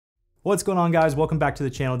What's going on, guys? Welcome back to the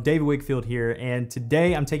channel. David Wigfield here, and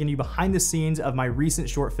today I'm taking you behind the scenes of my recent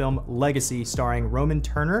short film, Legacy, starring Roman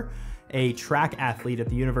Turner, a track athlete at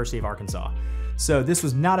the University of Arkansas. So this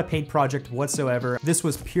was not a paid project whatsoever. This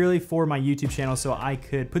was purely for my YouTube channel so I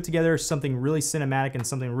could put together something really cinematic and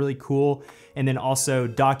something really cool, and then also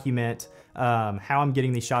document how I'm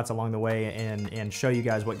getting these shots along the way and show you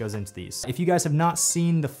guys what goes into these. If you guys have not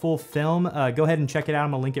seen the full film, go ahead and check it out.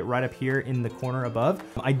 I'm gonna link it right up here in the corner above.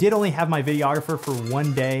 I did only have my videographer for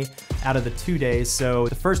 1 day out of the 2 days, so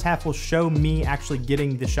the first half will show me actually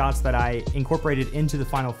getting the shots that I incorporated into the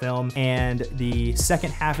final film, and the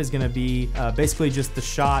second half is gonna be basically just the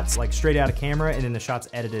shots like straight out of camera and then the shots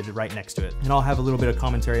edited right next to it. And I'll have a little bit of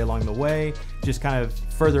commentary along the way, just kind of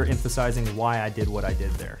further emphasizing why I did what I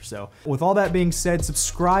did there. So with all that being said,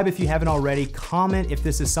 subscribe if you haven't already, comment if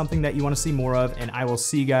this is something that you want to see more of, and I will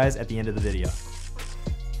see you guys at the end of the video.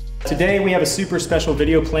 Today we have a super special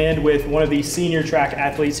video planned with one of the senior track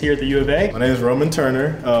athletes here at the U of A. My name is Roman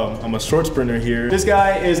Turner. I'm a short sprinter here. This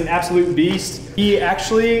guy is an absolute beast. He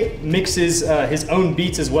actually mixes his own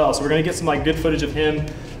beats as well, so we're gonna get some good footage of him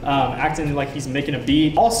acting like he's making a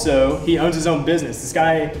beat. Also, he owns his own business. This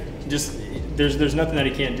guy just, there's nothing that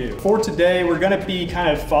he can't do. For today, we're gonna be kind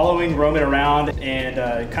of following Roman around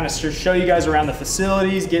and kind of show you guys around the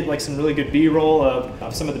facilities, get some really good B-roll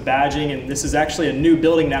of some of the badging, and this is actually a new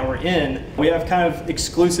building that we're in. We have kind of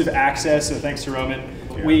exclusive access, so thanks to Roman.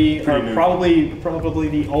 Yeah, we are probably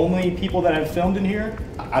the only people that have filmed in here.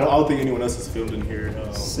 I don't think anyone else has filmed in here.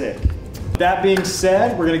 Sick. That being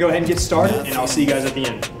said, we're gonna go ahead and get started, and I'll see you guys at the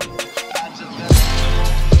end.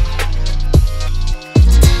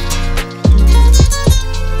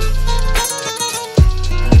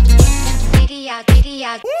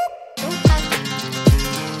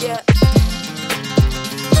 Yeah.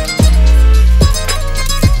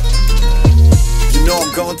 You know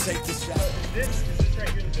I'm gonna take this shot. Is this right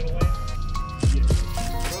here in the middle lane? Yeah.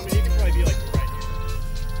 Roman, you can probably be like right here.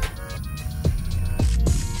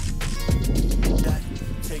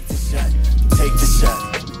 Take the shot, take the shot.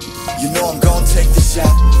 You know I'm gonna take the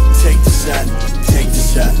shot, take the shot, take the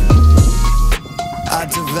shot. I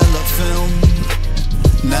develop film,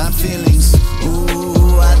 not feelings.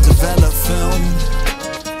 Ooh, I develop film,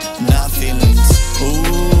 not feelings.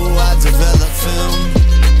 Ooh, I develop film.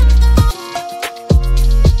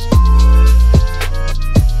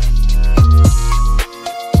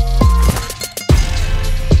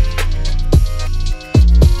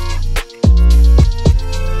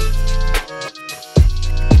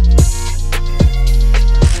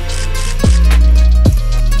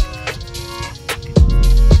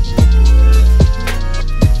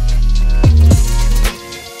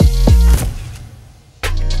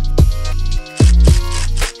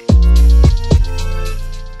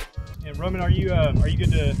 Roman, are you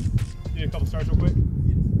good to do a couple starts real quick?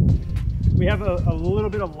 We have a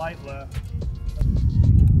little bit of light left.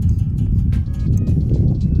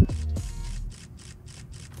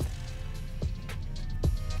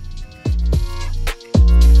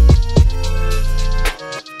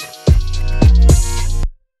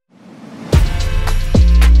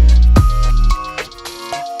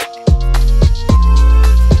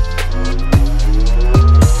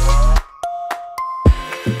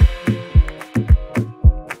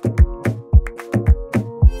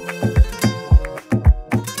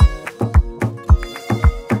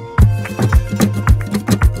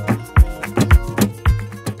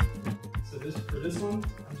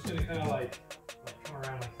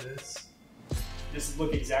 Just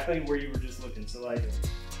look exactly where you were just looking. So right here.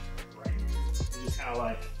 And just kind of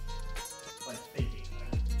like thinking.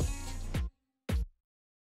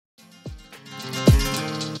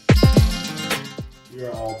 We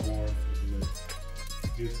are all born with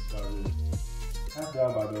gifts started half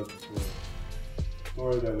down by those before.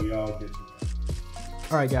 Story that we all get to.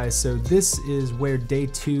 All right, guys, so this is where day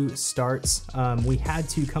 2 starts. We had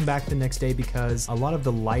to come back the next day because a lot of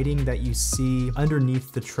the lighting that you see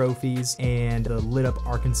underneath the trophies and the lit up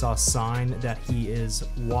Arkansas sign that he is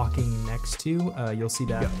walking next to, you'll see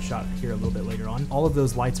that shot here a little bit later on. All of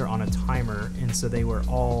those lights are on a timer, and so they were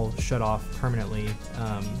all shut off permanently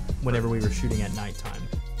whenever we were shooting at nighttime.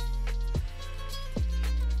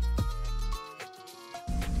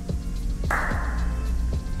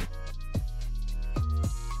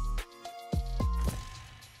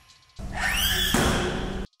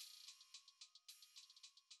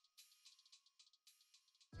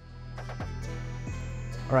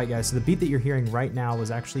 All right, guys, so the beat that you're hearing right now was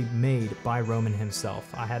actually made by Roman himself.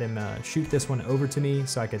 I had him shoot this one over to me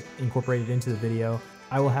so I could incorporate it into the video.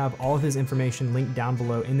 I will have all of his information linked down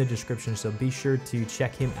below in the description, so be sure to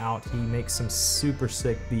check him out. He makes some super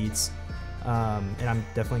sick beats, and I'm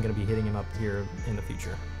definitely gonna be hitting him up here in the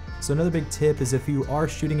future. So another big tip is if you are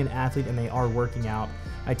shooting an athlete and they are working out,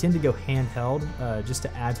 I tend to go handheld just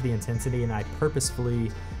to add to the intensity, and I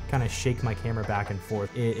purposefully kind of shake my camera back and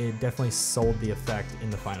forth. It definitely sold the effect in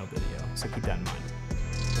the final video, so keep that in mind.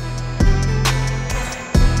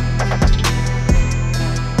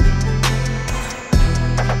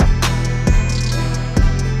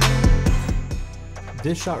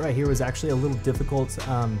 This shot right here was actually a little difficult.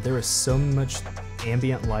 There was so much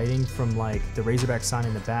ambient lighting from like the Razorback sign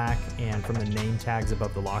in the back and from the name tags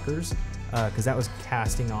above the lockers, because that was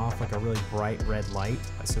casting off like a really bright red light.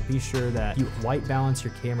 So be sure that you white balance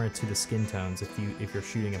your camera to the skin tones if you're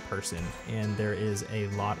shooting a person, and there is a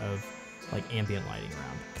lot of like ambient lighting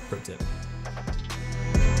around. Pro tip.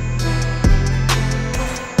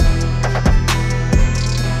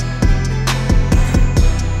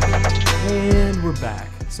 And we're back.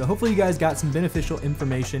 So hopefully you guys got some beneficial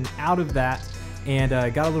information out of that, and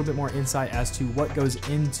got a little bit more insight as to what goes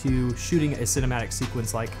into shooting a cinematic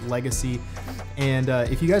sequence like Legacy. And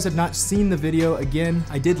if you guys have not seen the video, again,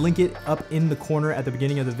 I did link it up in the corner at the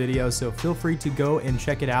beginning of the video, so feel free to go and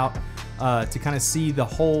check it out to kind of see the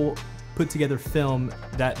whole put together film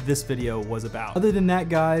that this video was about. Other than that,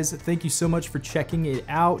 guys, thank you so much for checking it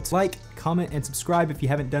out. Like, comment, and subscribe if you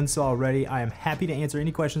haven't done so already. I am happy to answer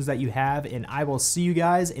any questions that you have, and I will see you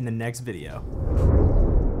guys in the next video.